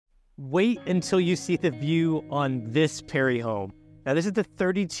wait until you see the view on this Perry home. Now, this is the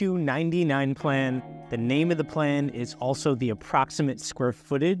 3299 plan. The name of the plan is also the approximate square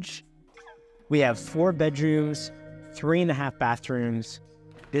footage. We have 4 bedrooms, 3.5 bathrooms.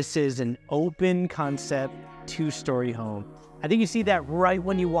 This is an open concept 2-story home. I think you see that right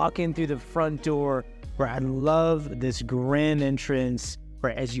when you walk in through the front door, where I love this grand entrance,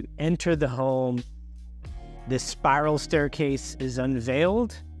 where as you enter the home, this spiral staircase is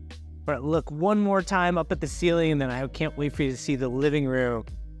unveiled. But look one more time up at the ceiling, and then I can't wait for you to see the living room.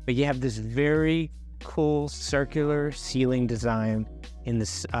 But you have this very cool circular ceiling design in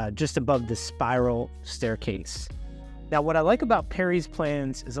this just above the spiral staircase. Now, what I like about Perry's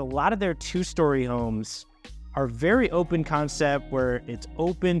plans is a lot of their 2-story homes are very open concept, where it's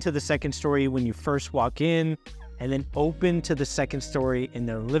open to the 2nd story when you first walk in, and then open to the 2nd story in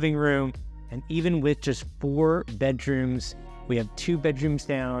their living room. And even with just 4 bedrooms, we have 2 bedrooms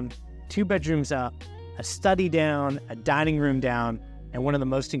down, 2 bedrooms up, a study down, a dining room down, and one of the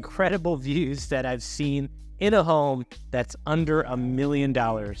most incredible views that I've seen in a home that's under $1 million.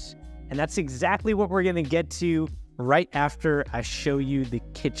 And that's exactly what we're gonna get to right after I show you the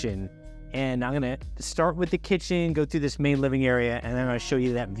kitchen. And I'm gonna start with the kitchen, go through this main living area, and then I'll show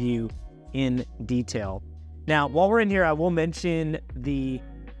you that view in detail. Now, while we're in here, I will mention the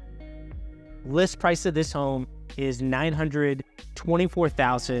list price of this home is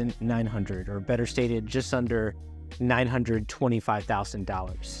 $924,900, or better stated, just under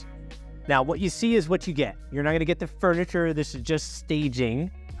 $925,000. Now, what you see is what you get. You're not gonna get the furniture. This is just staging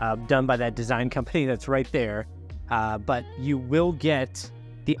done by that design company that's right there. But you will get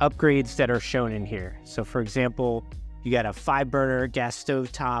the upgrades that are shown in here. So for example, you got a 5-burner gas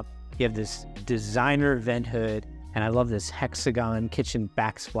stove top. You have this designer vent hood, and I love this hexagon kitchen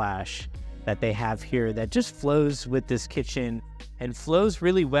backsplash that they have here that just flows with this kitchen and flows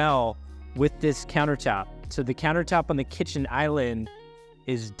really well with this countertop. So the countertop on the kitchen island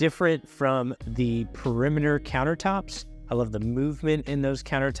is different from the perimeter countertops. I love the movement in those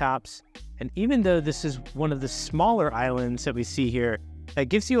countertops. And even though this is one of the smaller islands that we see here, that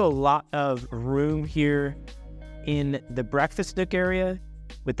gives you a lot of room here in the breakfast nook area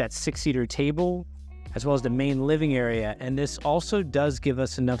with that 6-seater table, as well as the main living area. And this also does give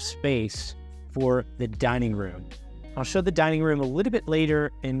us enough space for the dining room. I'll show the dining room a little bit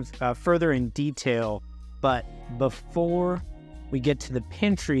later and further in detail, but before we get to the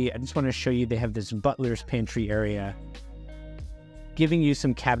pantry, I just want to show you they have this Butlers pantry area, giving you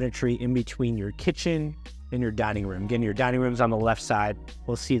some cabinetry in between your kitchen and your dining room. Again, your dining room's on the left side.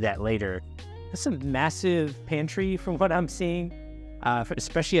 We'll see that later. That's a massive pantry from what I'm seeing,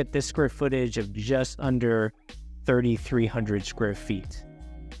 especially at this square footage of just under 3,300 square feet.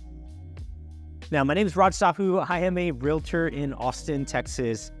 Now, my name is Rod Sahu. I am a realtor in Austin,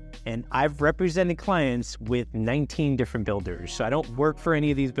 Texas, and I've represented clients with 19 different builders. So I don't work for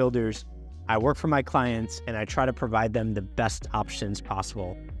any of these builders. I work for my clients, and I try to provide them the best options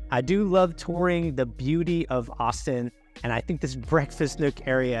possible. I do love touring the beauty of Austin, and I think this breakfast nook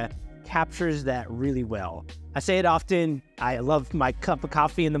area captures that really well. I say it often, I love my cup of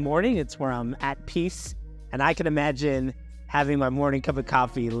coffee in the morning. It's where I'm at peace, and I can imagine having my morning cup of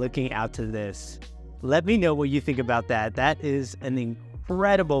coffee looking out to this. Let me know what you think about that. That is an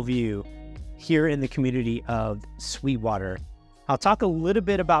incredible view here in the community of Sweetwater. I'll talk a little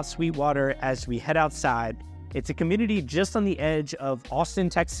bit about Sweetwater as we head outside. It's a community just on the edge of Austin,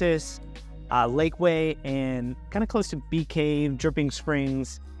 Texas, Lakeway, and kind of close to Bee Cave, Dripping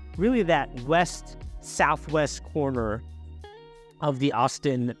Springs, really that west-southwest corner of the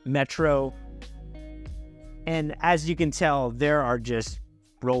Austin metro. And as you can tell, there are just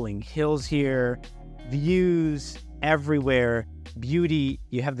rolling hills here, views everywhere, beauty.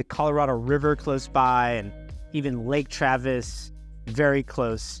 You have the Colorado River close by, and even Lake Travis very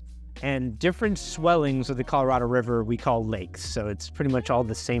close, and different swellings of the Colorado River we call lakes. So it's pretty much all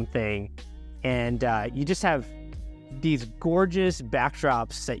the same thing. And you just have these gorgeous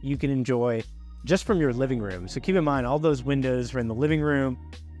backdrops that you can enjoy just from your living room. So keep in mind, all those windows are in the living room.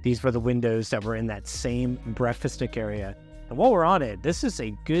 These were the windows that were in that same breakfast nook area. And while we're on it, this is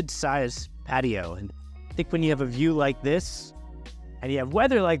a good size patio. And I think when you have a view like this, and you have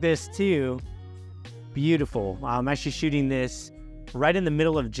weather like this too, beautiful. I'm actually shooting this right in the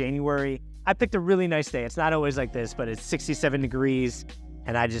middle of January. I picked a really nice day. It's not always like this, but it's 67 degrees.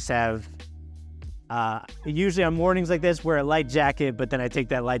 And I just have, usually on mornings like this, wear a light jacket, but then I take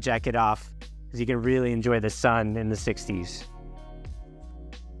that light jacket off because you can really enjoy the sun in the 60s.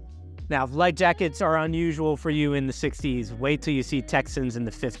 Now, if light jackets are unusual for you in the 60s, wait till you see Texans in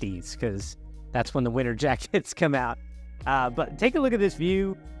the 50s, because that's when the winter jackets come out. But take a look at this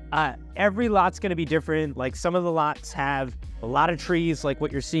view. Every lot's going to be different. Like some of the lots have a lot of trees like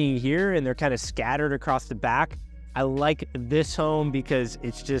what you're seeing here, and they're kind of scattered across the back. I like this home because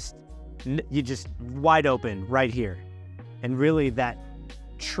it's just wide open right here. And really that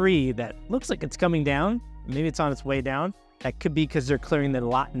tree that looks like it's coming down, maybe it's on its way down, that could be because they're clearing the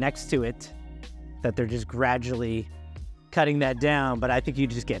lot next to it, that they're just gradually cutting that down. But I think you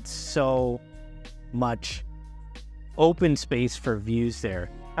just get so much open space for views there.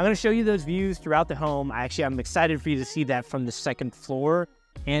 I'm going to show you those views throughout the home. I'm excited for you to see that from the second floor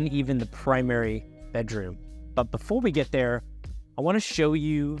and even the primary bedroom. But before we get there, I want to show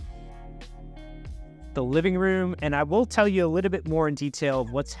you the living room, and I will tell you a little bit more in detail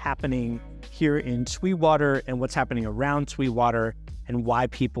of what's happening here in Sweetwater and what's happening around Sweetwater and why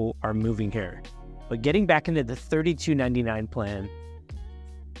people are moving here. But getting back into the $32.99 plan,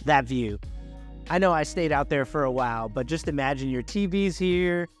 that view. I know I stayed out there for a while, but just imagine your TV's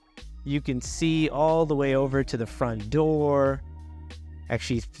here. You can see all the way over to the front door.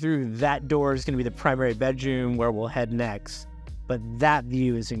 Actually, through that door is going to be the primary bedroom where we'll head next. But that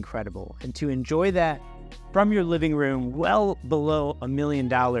view is incredible. And to enjoy that from your living room well below $1 million,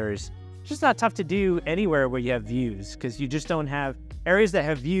 it's just not tough to do anywhere where you have views, because you just don't have areas that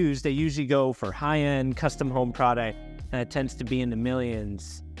have views. They usually go for high-end custom home product, and it tends to be in the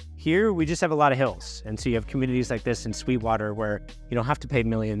millions. Here, we just have a lot of hills. And so you have communities like this in Sweetwater where you don't have to pay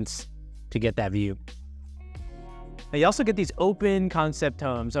millions to get that view. Now, you also get these open concept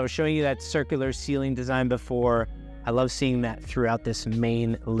homes. I was showing you that circular ceiling design before. I love seeing that throughout this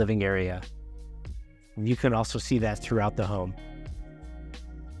main living area. You can also see that throughout the home.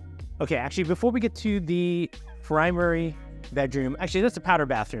 Okay, actually, before we get to the primary bedroom, actually, that's the powder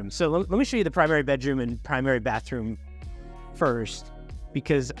bathroom. So let me show you the primary bedroom and primary bathroom first,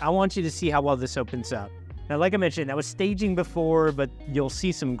 because I want you to see how well this opens up. Now, like I mentioned, I was staging before, but you'll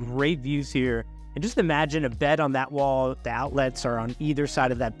see some great views here. And just imagine a bed on that wall. The outlets are on either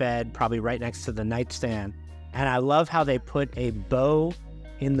side of that bed, probably right next to the nightstand. And I love how they put a bow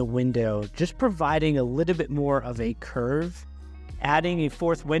in the window, just providing a little bit more of a curve. Adding a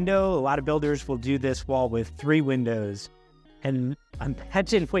fourth window, a lot of builders will do this wall with 3 windows. And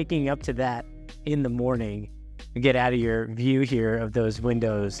imagine waking up to that in the morning. You get out of your view here of those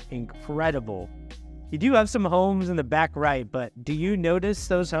windows. Incredible. You do have some homes in the back right, but do you notice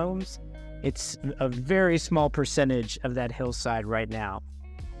those homes? It's a very small percentage of that hillside right now.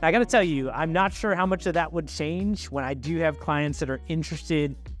 I got to tell you, I'm not sure how much of that would change when I do have clients that are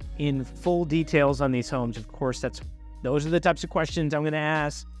interested in full details on these homes. Of course, those are the types of questions I'm going to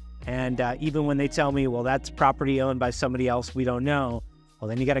ask. And even when they tell me, well, that's property owned by somebody else we don't know, well,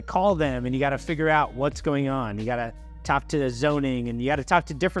 then you got to call them and you got to figure out what's going on. You got to talk to the zoning, and you got to talk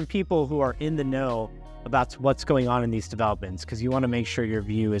to different people who are in the know about what's going on in these developments, because you want to make sure your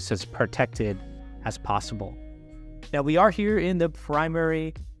view is as protected as possible. Now, we are here in the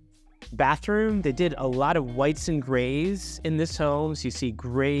primary bathroom. They did a lot of whites and grays in this home. So you see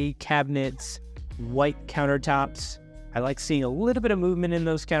gray cabinets, white countertops. I like seeing a little bit of movement in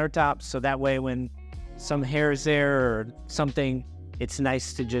those countertops, so that way when some hair is there or something, it's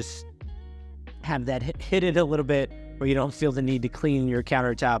nice to just have that hit it a little bit, where you don't feel the need to clean your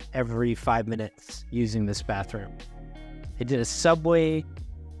countertop every 5 minutes using this bathroom. They did a subway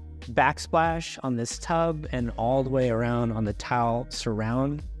backsplash on this tub and all the way around on the tub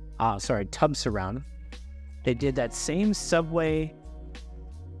surround. They did that same subway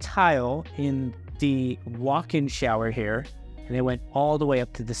tile in the walk-in shower here, and they went all the way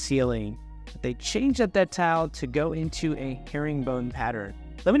up to the ceiling. But they changed up that tile to go into a herringbone pattern.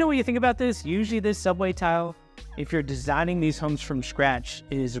 Let me know what you think about this. Usually this subway tile, if you're designing these homes from scratch,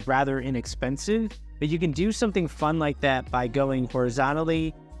 is rather inexpensive, but you can do something fun like that by going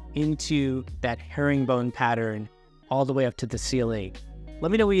horizontally into that herringbone pattern all the way up to the ceiling.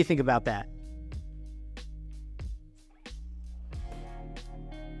 Let me know what you think about that.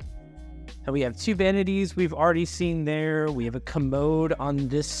 And we have 2 vanities we've already seen there. We have a commode on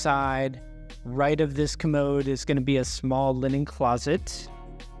this side. Right of this commode is going to be a small linen closet.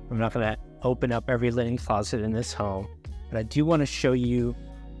 I'm not going to open up every linen closet in this home, but I do want to show you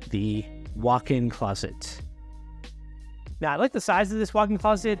the walk-in closet. Now, I like the size of this walk-in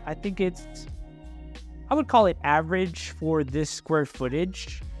closet. I think I would call it average for this square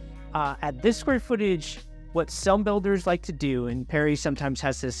footage. At this square footage, what some builders like to do, and Perry sometimes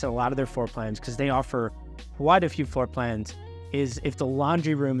has this in a lot of their floor plans because they offer quite a few floor plans, is if the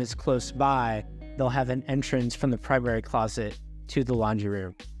laundry room is close by, they'll have an entrance from the primary closet to the laundry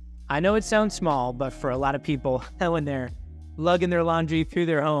room. I know it sounds small, but for a lot of people, when they're lugging their laundry through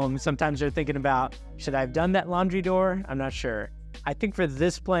their home, sometimes they're thinking about, should I have done that laundry door? I'm not sure. I think for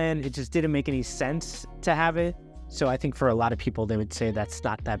this plan, it just didn't make any sense to have it. So I think for a lot of people, they would say that's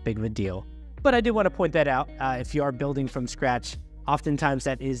not that big of a deal. But I did want to point that out. If you are building from scratch, oftentimes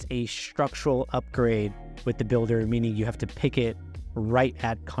that is a structural upgrade with the builder, meaning you have to pick it right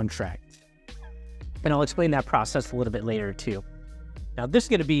at contract. And I'll explain that process a little bit later too. Now this is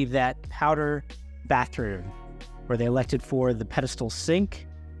going to be that powder bathroom where they elected for the pedestal sink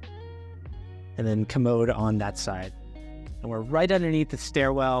and then commode on that side. And we're right underneath the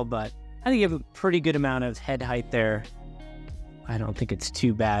stairwell, but I think you have a pretty good amount of head height there. I don't think it's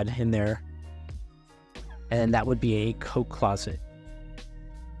too bad in there. And that would be a coat closet.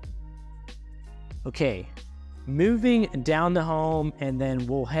 Okay, moving down the home, and then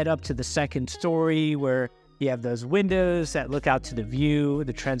we'll head up to the second story where you have those windows that look out to the view,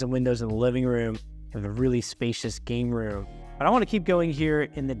 the transom windows in the living room. You have a really spacious game room. But I want to keep going here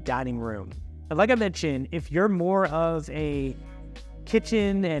in the dining room. And like I mentioned, if you're more of a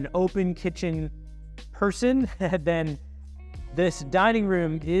kitchen and open kitchen person, then this dining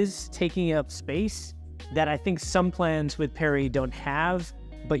room is taking up space that I think some plans with Perry don't have,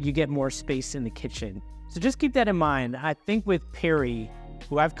 but you get more space in the kitchen. So just keep that in mind. I think with Perry,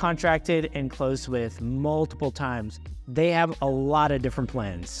 who I've contracted and closed with multiple times, they have a lot of different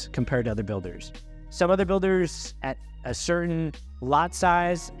plans compared to other builders. Some other builders at a certain lot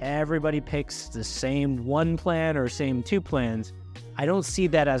size, everybody picks the same one plan or same two plans. I don't see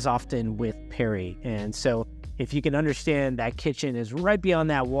that as often with Perry. And so if you can understand that kitchen is right beyond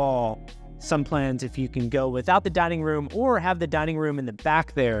that wall, some plans, if you can go without the dining room or have the dining room in the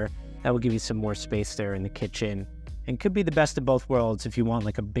back there, that will give you some more space there in the kitchen and could be the best of both worlds if you want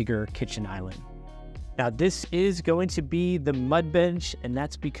like a bigger kitchen island. Now this is going to be the mud bench, and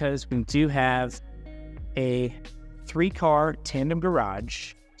that's because we do have a 3-car tandem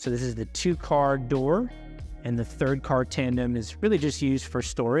garage. So this is the 2-car door, and the 3rd-car tandem is really just used for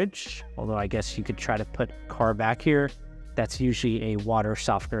storage, although I guess you could try to put a car back here. That's usually a water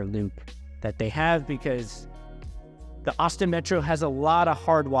softener loop that they have because the Austin Metro has a lot of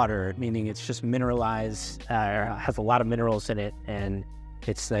hard water, meaning it's just mineralized, has a lot of minerals in it, and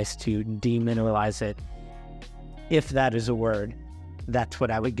it's nice to demineralize it. If that is a word, that's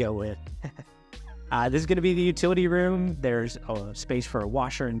what I would go with. This is going to be the utility room. There's a space for a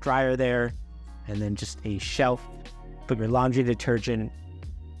washer and dryer there, and then just a shelf, put your laundry detergent,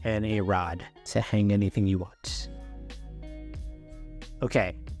 and a rod to hang anything you want.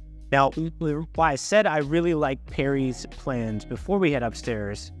 Okay, now why I said I really like Perry's plans before we head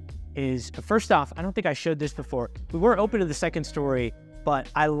upstairs is, first off, I don't think I showed this before. We were open to the second story, but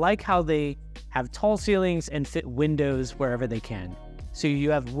I like how they have tall ceilings and fit windows wherever they can. So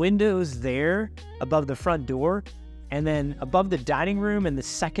you have windows there above the front door, and then above the dining room and the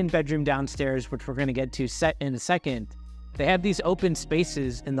second bedroom downstairs, which we're going to get to in a second, they have these open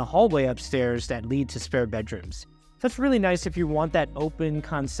spaces in the hallway upstairs that lead to spare bedrooms. That's really nice if you want that open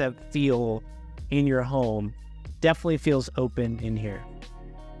concept feel in your home. Definitely feels open in here.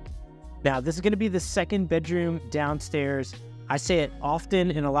 Now, this is going to be the second bedroom downstairs. I say it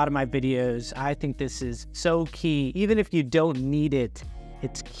often in a lot of my videos. I think this is so key. Even if you don't need it,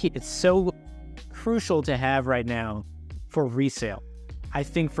 it's key. It's so crucial to have right now for resale. I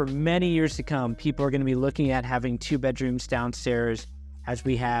think for many years to come, people are going to be looking at having 2 bedrooms downstairs as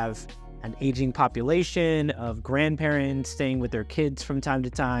we have an aging population of grandparents staying with their kids from time to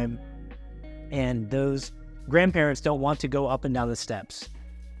time. And those grandparents don't want to go up and down the steps.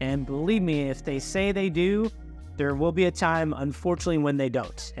 And believe me, if they say they do, there will be a time, unfortunately, when they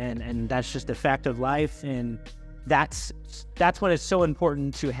don't. And that's just a fact of life. And that's when it's so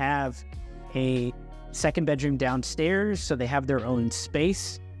important to have a second bedroom downstairs so they have their own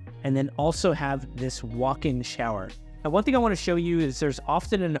space, and then also have this walk-in shower. Now, one thing I want to show you is there's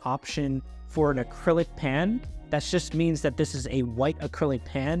often an option for an acrylic pan. That just means that this is a white acrylic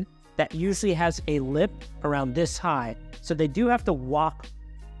pan that usually has a lip around this high. So they do have to walk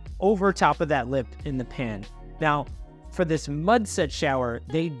over top of that lip in the pan. Now, for this mud set shower,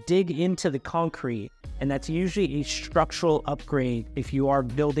 they dig into the concrete, and that's usually a structural upgrade if you are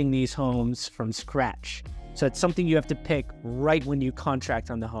building these homes from scratch. So it's something you have to pick right when you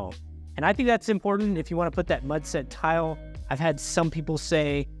contract on the home. And I think that's important if you want to put that mud set tile. I've had some people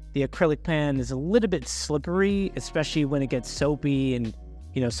say the acrylic pan is a little bit slippery, especially when it gets soapy and,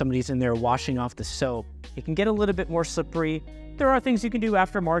 you know, somebody's in there washing off the soap. It can get a little bit more slippery. There are things you can do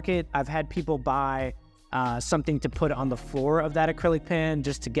aftermarket. I've had people buy something to put on the floor of that acrylic pan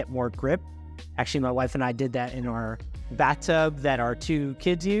just to get more grip. Actually, my wife and I did that in our bathtub that our 2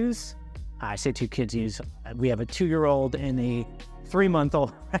 kids use. I say 2 kids use. We have a 2-year-old and a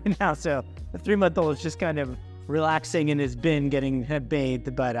 3-month-old right now. So the 3-month-old is just kind of relaxing in his bin getting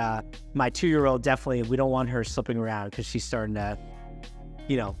bathed, but my 2-year-old definitely, we don't want her slipping around because she's starting to,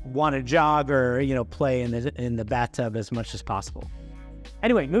 want to jog or, play in the bathtub as much as possible.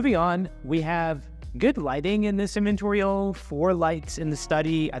 Anyway, moving on, we have good lighting in this inventory. 4 lights in the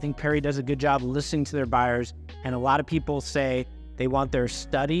study. I think Perry does a good job listening to their buyers, and a lot of people say they want their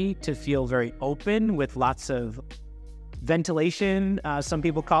study to feel very open with lots of ventilation, some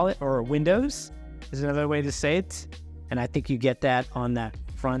people call it, or windows is another way to say it. And I think you get that on that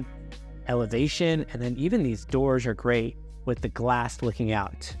front elevation. And then even these doors are great with the glass looking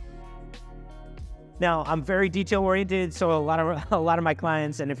out. Now, I'm very detail oriented, so a lot of my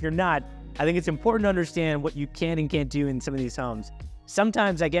clients, and if you're not, I think it's important to understand what you can and can't do in some of these homes.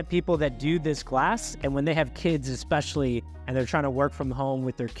 Sometimes I get people that do this glass, and when they have kids especially, and they're trying to work from home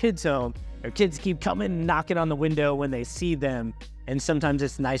with their kids home, their kids keep coming and knocking on the window when they see them, and sometimes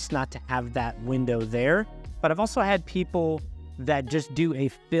it's nice not to have that window there. But I've also had people that just do a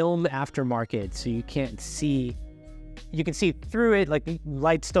film aftermarket, so you can see through it, like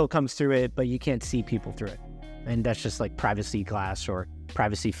light still comes through it, but you can't see people through it. And that's just like privacy glass or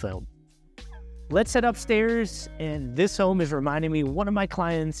privacy film. Let's head upstairs, and this home is reminding me of one of my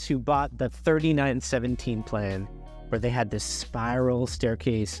clients who bought the 3917 plan, where they had this spiral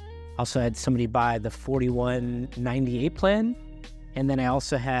staircase. Also had somebody buy the 4198 plan, and then I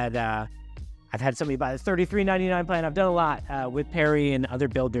also had, I've had somebody buy the 3399 plan. I've done a lot with Perry and other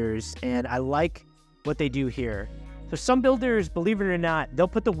builders, and I like what they do here. So some builders, believe it or not, they'll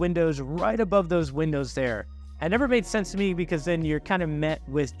put the windows right above those windows there. It never made sense to me because then you're kind of met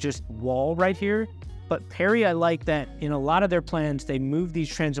with just wall right here. But Perry, I like that in a lot of their plans, they move these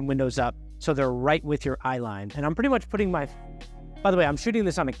transom windows up so they're right with your eye line. And I'm pretty much putting by the way, I'm shooting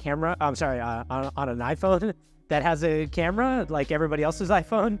this on a camera, on an iPhone that has a camera like everybody else's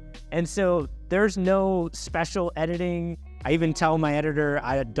iPhone. And so there's no special editing. I even tell my editor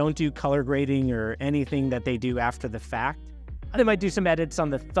I don't do color grading or anything that they do after the fact. I might do some edits on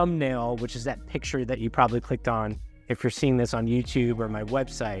the thumbnail, which is that picture that you probably clicked on if you're seeing this on YouTube or my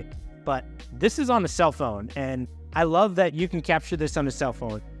website. But this is on a cell phone, and I love that you can capture this on a cell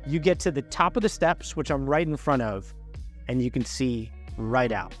phone. You get to the top of the steps, which I'm right in front of, and you can see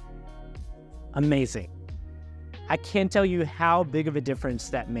right out. Amazing. I can't tell you how big of a difference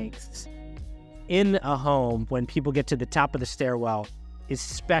that makes in a home when people get to the top of the stairwell,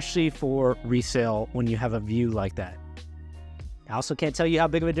 especially for resale when you have a view like that. I also can't tell you how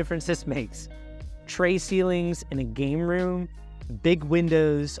big of a difference this makes. Tray ceilings in a game room, big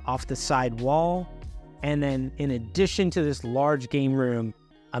windows off the side wall, and then in addition to this large game room,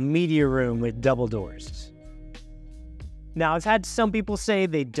 a media room with double doors. Now, I've had some people say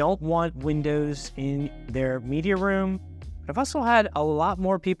they don't want windows in their media room, but I've also had a lot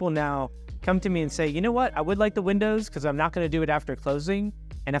more people now come to me and say, you know what, I would like the windows because I'm not going to do it after closing,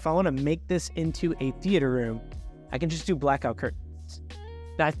 and if I want to make this into a theater room, I can just do blackout curtains.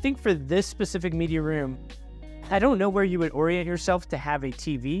 Now, I think for this specific media room, I don't know where you would orient yourself to have a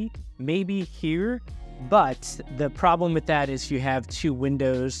TV, maybe here, but the problem with that is you have 2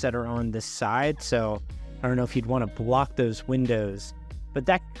 windows that are on this side, so I don't know if you'd want to block those windows, but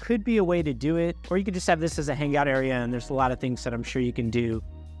that could be a way to do it, or you could just have this as a hangout area, and there's a lot of things that I'm sure you can do,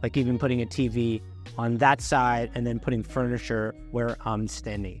 like even putting a TV on that side and then putting furniture where I'm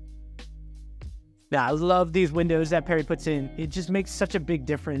standing. Now, I love these windows that Perry puts in. It just makes such a big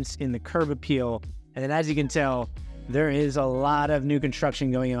difference in the curb appeal. And then as you can tell, there is a lot of new construction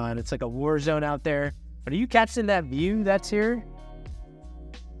going on. It's like a war zone out there. But are you catching that view that's here?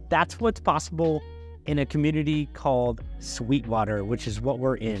 That's what's possible in a community called Sweetwater, which is what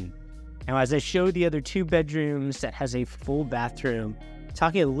we're in. Now, as I showed the other 2 bedrooms that has a full bathroom,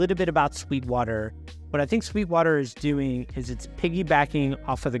 talking a little bit about Sweetwater, what I think Sweetwater is doing is it's piggybacking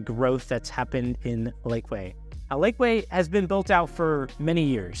off of the growth that's happened in Lakeway. Now, Lakeway has been built out for many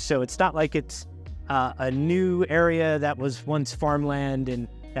years, so it's not like it's a new area that was once farmland and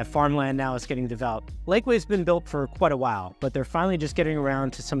that farmland now is getting developed. Lakeway's been built for quite a while, but they're finally just getting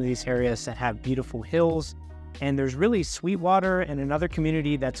around to some of these areas that have beautiful hills. And there's really Sweetwater and another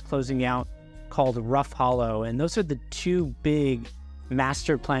community that's closing out called Rough Hollow. And those are the 2 big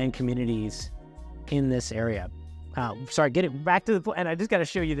master plan communities in this area. Sorry, get it back to the, and I just got to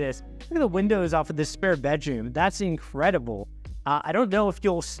show you this. Look at the windows off of this spare bedroom. That's incredible. I don't know if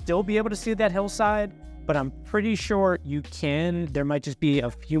you'll still be able to see that hillside, but I'm pretty sure you can. There might just be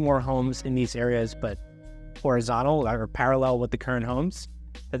a few more homes in these areas, but horizontal or parallel with the current homes.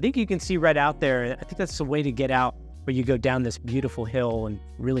 I think you can see right out there. I think that's the way to get out, where you go down this beautiful hill and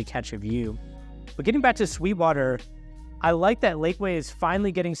really catch a view. But getting back to Sweetwater, I like that Lakeway is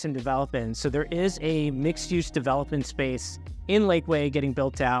finally getting some development. So there is a mixed-use development space in Lakeway getting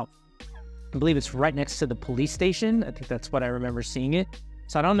built out. I believe it's right next to the police station. I think that's what I remember seeing it.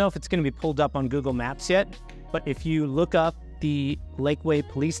 So I don't know if it's going to be pulled up on Google Maps yet, but if you look up the Lakeway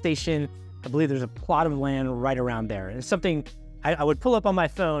police station, I believe there's a plot of land right around there. And it's something I would pull up on my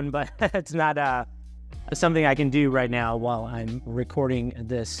phone, but it's not something I can do right now while I'm recording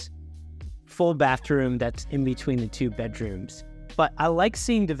this full bathroom that's in between the 2 bedrooms. But I like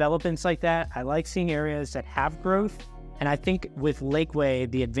seeing developments like that. I like seeing areas that have growth. And I think with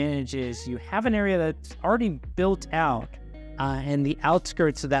Lakeway, the advantage is you have an area that's already built out, and the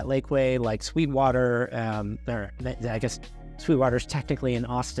outskirts of that Lakeway, like Sweetwater, I guess Sweetwater's technically in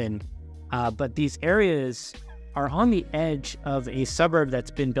Austin, but these areas are on the edge of a suburb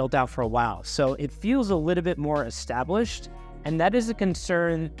that's been built out for a while. So it feels a little bit more established. And that is a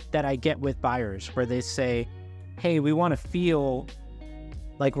concern that I get with buyers, where they say, hey, we want to feel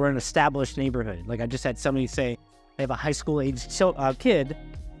like we're an established neighborhood. Like I just had somebody say they have a high school age kid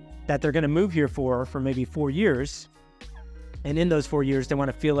that they're going to move here for maybe 4 years. And in those 4 years, they want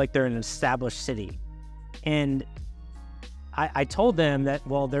to feel like they're in an established city. And I told them that,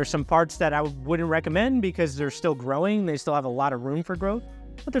 well, there's some parts that I wouldn't recommend because they're still growing. They still have a lot of room for growth.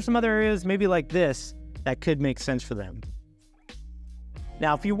 But there's some other areas, maybe like this, that could make sense for them.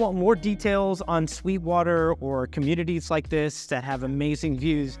 Now, if you want more details on Sweetwater or communities like this that have amazing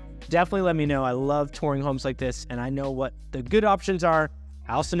views, definitely let me know. I love touring homes like this, and I know what the good options are.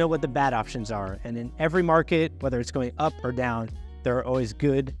 I also know what the bad options are. And in every market, whether it's going up or down, there are always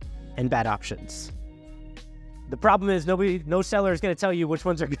good and bad options. The problem is no seller is going to tell you which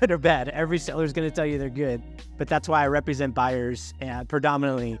ones are good or bad. Every seller is going to tell you they're good, but that's why I represent buyers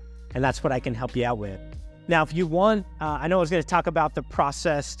predominantly, and that's what I can help you out with. Now, if you want, I know I was going to talk about the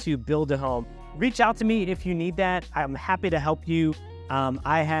process to build a home. Reach out to me if you need that. I'm happy to help you.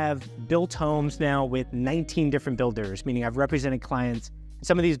 I have built homes now with 19 different builders, meaning I've represented clients.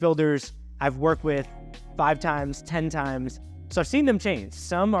 Some of these builders I've worked with 5 times, 10 times. So I've seen them change.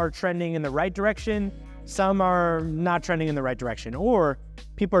 Some are trending in the right direction. Some are not trending in the right direction. Or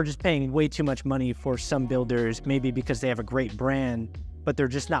people are just paying way too much money for some builders, maybe because they have a great brand, but they're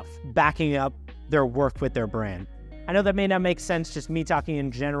just not backing up their work with their brand. I know that may not make sense, just me talking in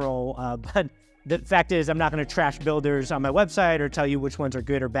general, but the fact is I'm not going to trash builders on my website or tell you which ones are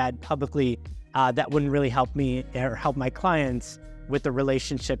good or bad publicly. That wouldn't really help me or help my clients with the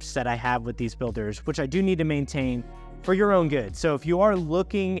relationships that I have with these builders, which I do need to maintain for your own good. So if you are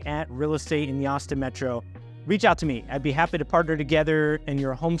looking at real estate in the Austin Metro, reach out to me. I'd be happy to partner together in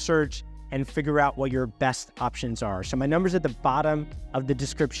your home search and figure out what your best options are. So my number's at the bottom of the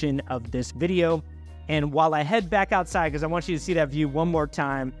description of this video. And while I head back outside, because I want you to see that view one more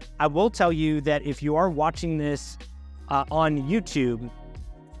time, I will tell you that if you are watching this on YouTube,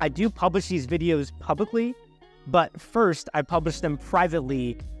 I do publish these videos publicly, but first I publish them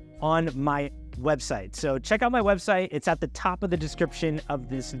privately on my website. So check out my website. It's at the top of the description of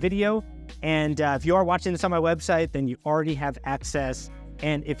this video. And if you are watching this on my website, then you already have access.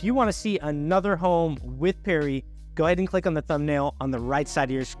 And if you want to see another home with Perry, go ahead and click on the thumbnail on the right side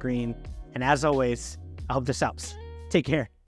of your screen. And as always, I hope this helps. Take care.